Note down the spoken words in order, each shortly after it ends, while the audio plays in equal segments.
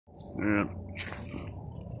Yep.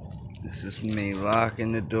 This is me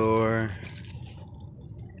locking the door.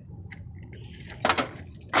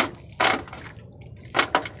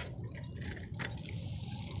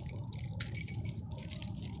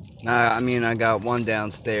 I got one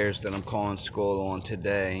downstairs that I'm calling school on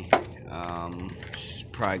today. She's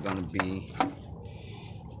probably gonna be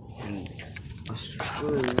in a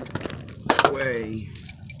screw way,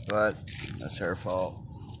 but that's her fault.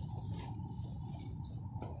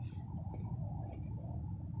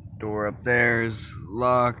 Door up there is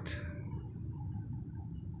locked.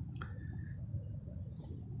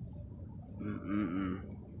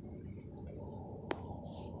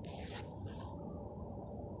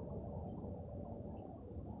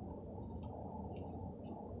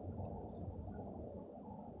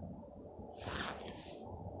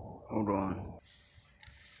 Hold on.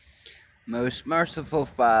 Most merciful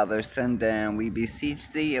Father, send down, we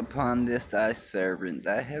beseech thee, upon this thy servant,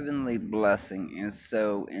 thy heavenly blessing, and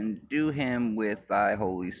so endue him with thy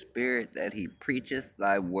Holy Spirit, that he preacheth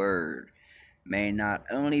thy word, may not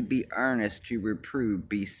only be earnest to reprove,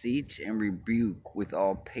 beseech, and rebuke with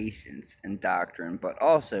all patience and doctrine, but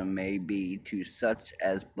also may be to such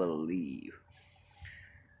as believe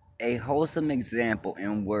a wholesome example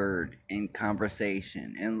in word, in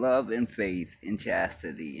conversation, in love, in faith, in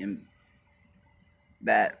chastity, in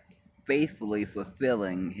that faithfully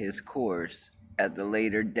fulfilling his course at the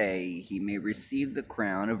later day he may receive the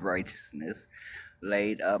crown of righteousness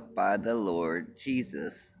laid up by the Lord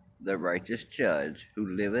Jesus, the righteous judge, who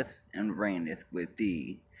liveth and reigneth with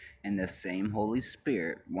thee in the same Holy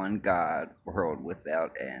Spirit, one God, world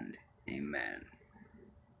without end. Amen.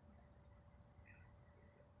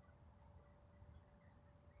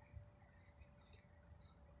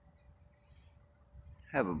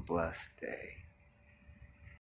 Have a blessed day.